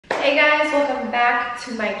Hey guys, welcome back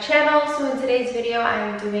to my channel. So in today's video,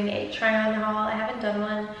 I'm doing a try on haul. I haven't done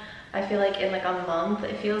one, I feel like in like a month,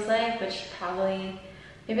 it feels like, which probably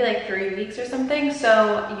maybe like 3 weeks or something.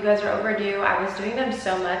 So you guys are overdue. I was doing them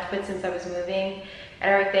so much, but since I was moving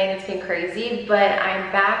and everything, it's been crazy. But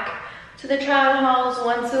I'm back to the try on hauls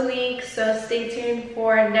once a week, so stay tuned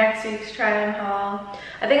for next week's try on haul.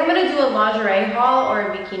 I think I'm gonna do a lingerie haul or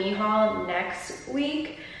a bikini haul next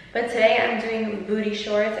week. But today I'm doing booty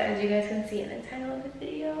shorts, as you guys can see in the title of the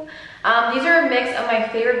video. These are a mix of my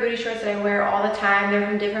favorite booty shorts that I wear all the time. They're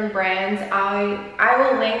from different brands. I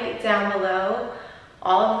will link down below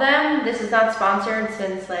all of them. This is not sponsored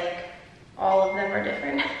since like all of them are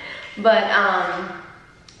different. But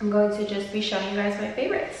I'm going to just be showing you guys my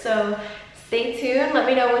favorites. So stay tuned. Let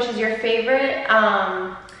me know which is your favorite.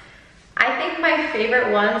 I think my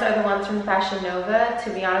favorite ones are the ones from Fashion Nova, to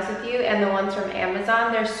be honest with you, and the ones from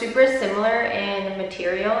Amazon. They're super similar in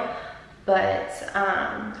material, but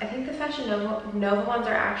I think the Fashion Nova ones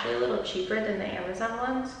are actually a little cheaper than the Amazon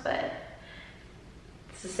ones, but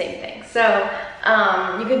it's the same thing. So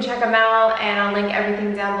you can check them out, and I'll link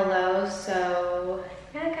everything down below. So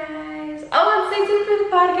yeah, guys. Oh, and stay tuned for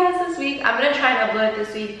the podcast this week. I'm gonna try and upload it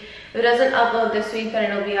this week. If it doesn't upload this week, then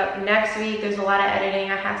it'll be up next week. There's a lot of editing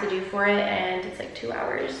I have to do for it, and it's like 2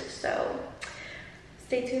 hours. So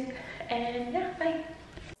stay tuned, and yeah, bye.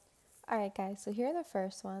 Alright guys, so here are the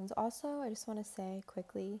first ones. Also, I just want to say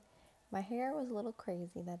quickly, my hair was a little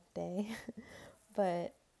crazy that day,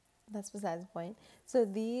 but that's besides the point. So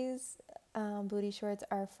these booty shorts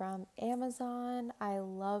are from Amazon. I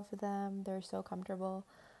love them. They're so comfortable.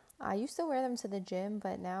 I used to wear them to the gym,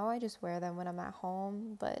 but now I just wear them when I'm at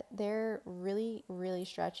home. But they're really, really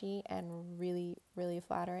stretchy and really, really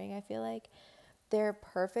flattering, I feel like. They're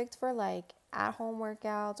perfect for like at-home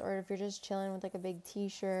workouts, or if you're just chilling with like a big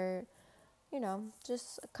t-shirt, you know,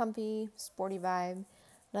 just a comfy, sporty vibe.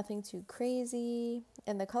 Nothing too crazy.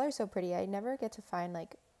 And the color's so pretty. I never get to find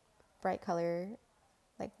like bright color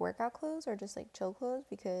like workout clothes or just like chill clothes,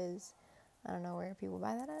 because I don't know where people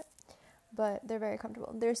buy that at. But they're very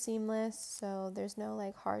comfortable. They're seamless, so there's no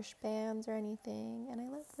like harsh bands or anything, and I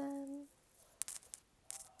love them.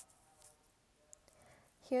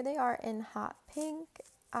 Here they are in hot pink.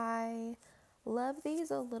 I love these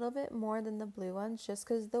a little bit more than the blue ones, just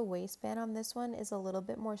because the waistband on this one is a little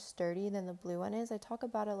bit more sturdy than the blue one is. I talk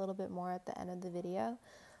about it a little bit more at the end of the video,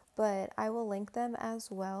 but I will link them as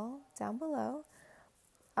well down below.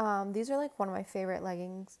 These are like one of my favorite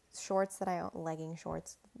leggings shorts that I own. Legging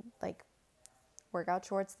shorts, like workout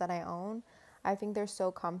shorts that I own. I think they're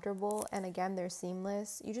so comfortable, and again, they're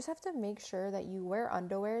seamless. You just have to make sure that you wear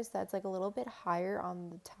underwears that's like a little bit higher on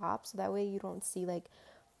the top, so that way you don't see like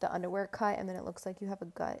the underwear cut and then it looks like you have a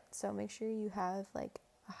gut. So make sure you have like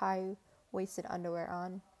a high-waisted underwear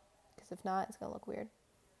on, because if not, it's gonna look weird.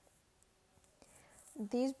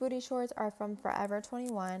 These booty shorts are from Forever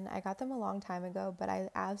 21. I got them a long time ago, but I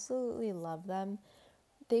absolutely love them.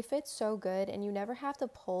 They fit so good, and you never have to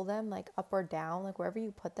pull them like up or down. Like wherever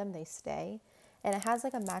you put them, they stay. And it has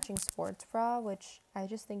like a matching sports bra, which I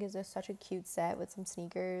just think is just such a cute set with some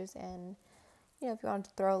sneakers. And you know, if you want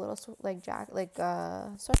to throw a little like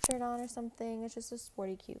sweatshirt on or something, it's just a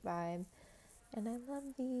sporty, cute vibe. And I love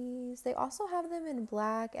these. They also have them in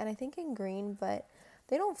black and I think in green, but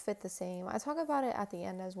they don't fit the same. I talk about it at the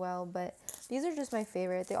end as well, but these are just my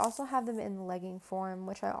favorite. They also have them in legging form,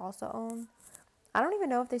 which I also own. I don't even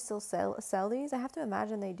know if they still sell these. I have to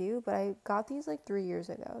imagine they do, but I got these like 3 years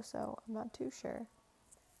ago, so I'm not too sure.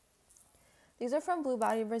 These are from Blue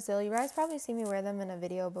Body Brazil. You guys probably seen me wear them in a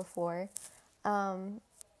video before.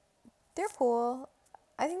 They're cool.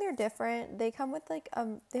 I think they're different. They come with like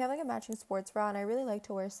they have like a matching sports bra, and I really like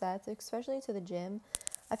to wear sets, especially to the gym.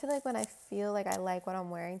 I feel like when I feel like I like what I'm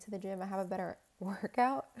wearing to the gym, I have a better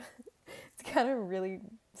workout. It's kind of really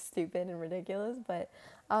stupid and ridiculous, but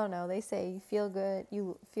I don't know. They say you feel good,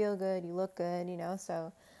 you look good, you know,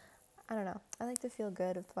 so I don't know. I like to feel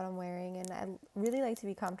good with what I'm wearing, and I really like to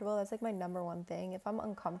be comfortable. That's like my number one thing. If I'm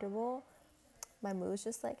uncomfortable, my mood's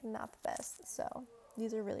just like not the best. So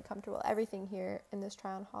these are really comfortable. Everything here in this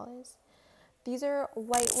try on haul is. These are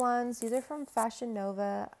white ones. These are from Fashion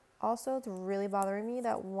Nova. Also, it's really bothering me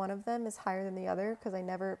that one of them is higher than the other because I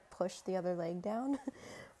never push the other leg down.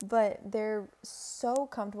 But they're so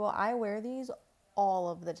comfortable. I wear these all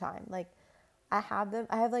of the time. Like, I have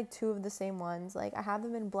like 2 of the same ones. Like, I have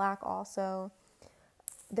them in black also.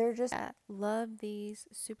 They're just, love these.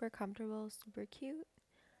 Super comfortable, super cute.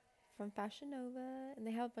 From Fashion Nova. And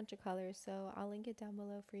they have a bunch of colors, so I'll link it down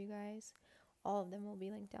below for you guys. All of them will be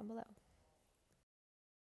linked down below.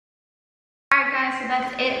 Alright guys, so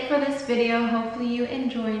that's it for this video. Hopefully you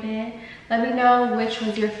enjoyed it. Let me know which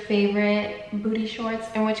was your favorite booty shorts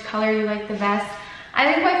and which color you like the best. I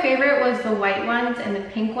think my favorite was the white ones and the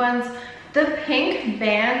pink ones. The pink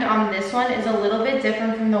band on this one is a little bit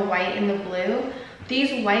different from the white and the blue.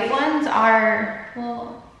 These white ones are,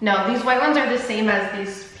 well, no, these white ones are the same as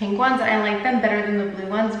these pink ones. I like them better than the blue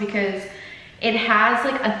ones because it has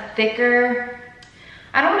like a thicker,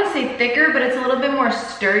 I don't want to say thicker, but it's a little bit more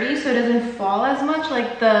sturdy so it doesn't fall as much.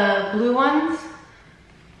 Like the blue ones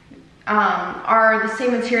are the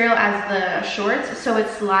same material as the shorts, so it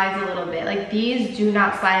slides a little bit. Like these do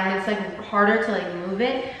not slide and it's like harder to like move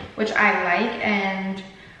it, which I like, and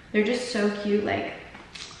they're just so cute. Like,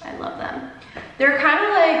 I love them. They're kind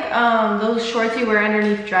of like those shorts you wear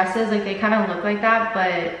underneath dresses. Like they kind of look like that,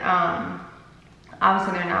 but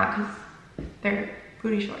obviously they're not because they're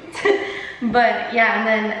booty shorts. But yeah, and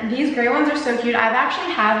then these gray ones are so cute. I've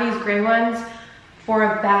actually had these gray ones for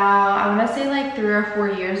about, I want to say like 3 or 4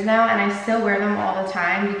 years now, and I still wear them all the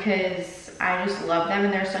time because I just love them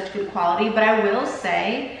and they're such good quality. But I will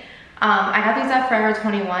say, I got these at Forever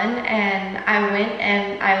 21 and I went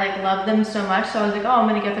and I like loved them so much, so I was like, oh, I'm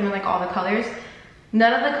gonna get them in like all the colors.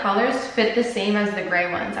 None of the colors fit the same as the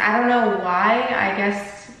gray ones. I don't know why. I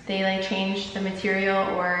guess they like changed the material,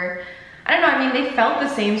 or I don't know. I mean, they felt the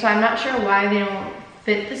same, so I'm not sure why they don't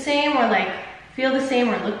fit the same or like feel the same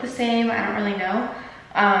or look the same. I don't really know.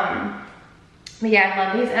 But yeah, I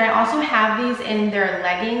love these. And I also have these in their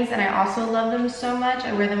leggings, and I also love them so much.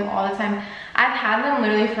 I wear them all the time. I've had them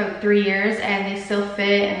literally for 3 years and they still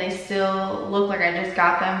fit and they still look like I just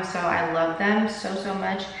got them, so I love them so, so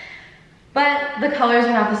much. But the colors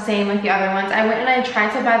are not the same like the other ones. I went and I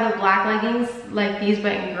tried to buy the black leggings like these,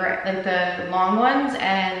 but in gray, like the long ones,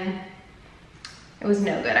 and it was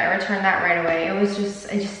no good. I returned that right away.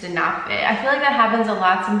 It just did not fit. I feel like that happens a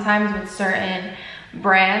lot sometimes with certain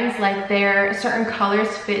brands, like their certain colors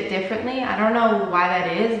fit differently. I don't know why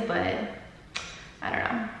that is, but I don't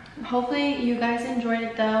know. Hopefully you guys enjoyed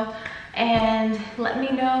it though, and let me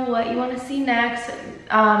know what you want to see next.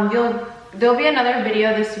 There'll be another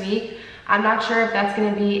video this week. I'm not sure if that's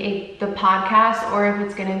going to be the podcast or if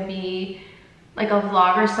it's going to be like a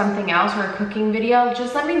vlog or something else, or a cooking video.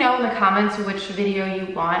 Just let me know in the comments which video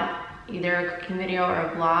you want, either a cooking video or a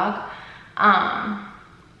vlog.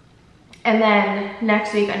 And then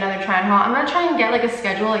next week, another try on haul. I'm gonna try and get like a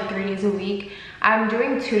schedule like 3 days a week. I'm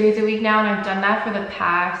doing 2 days a week now, and I've done that for the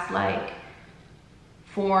past like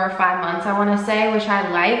 4 or 5 months, I wanna say, which I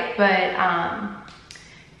like. But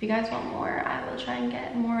if you guys want more, I will try and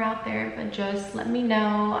get more out there, but just let me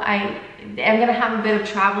know. I am gonna have a bit of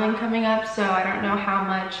traveling coming up, so I don't know how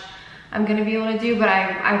much I'm gonna be able to do, but I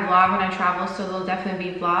vlog when I travel, so there'll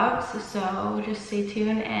definitely be vlogs, so just stay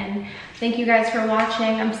tuned. And thank you guys for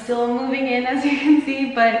watching. I'm still moving in, as you can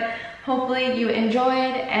see, but hopefully you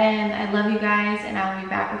enjoyed, and I love you guys, and I'll be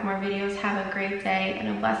back with more videos. Have a great day and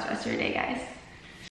a blessed rest of your day, guys.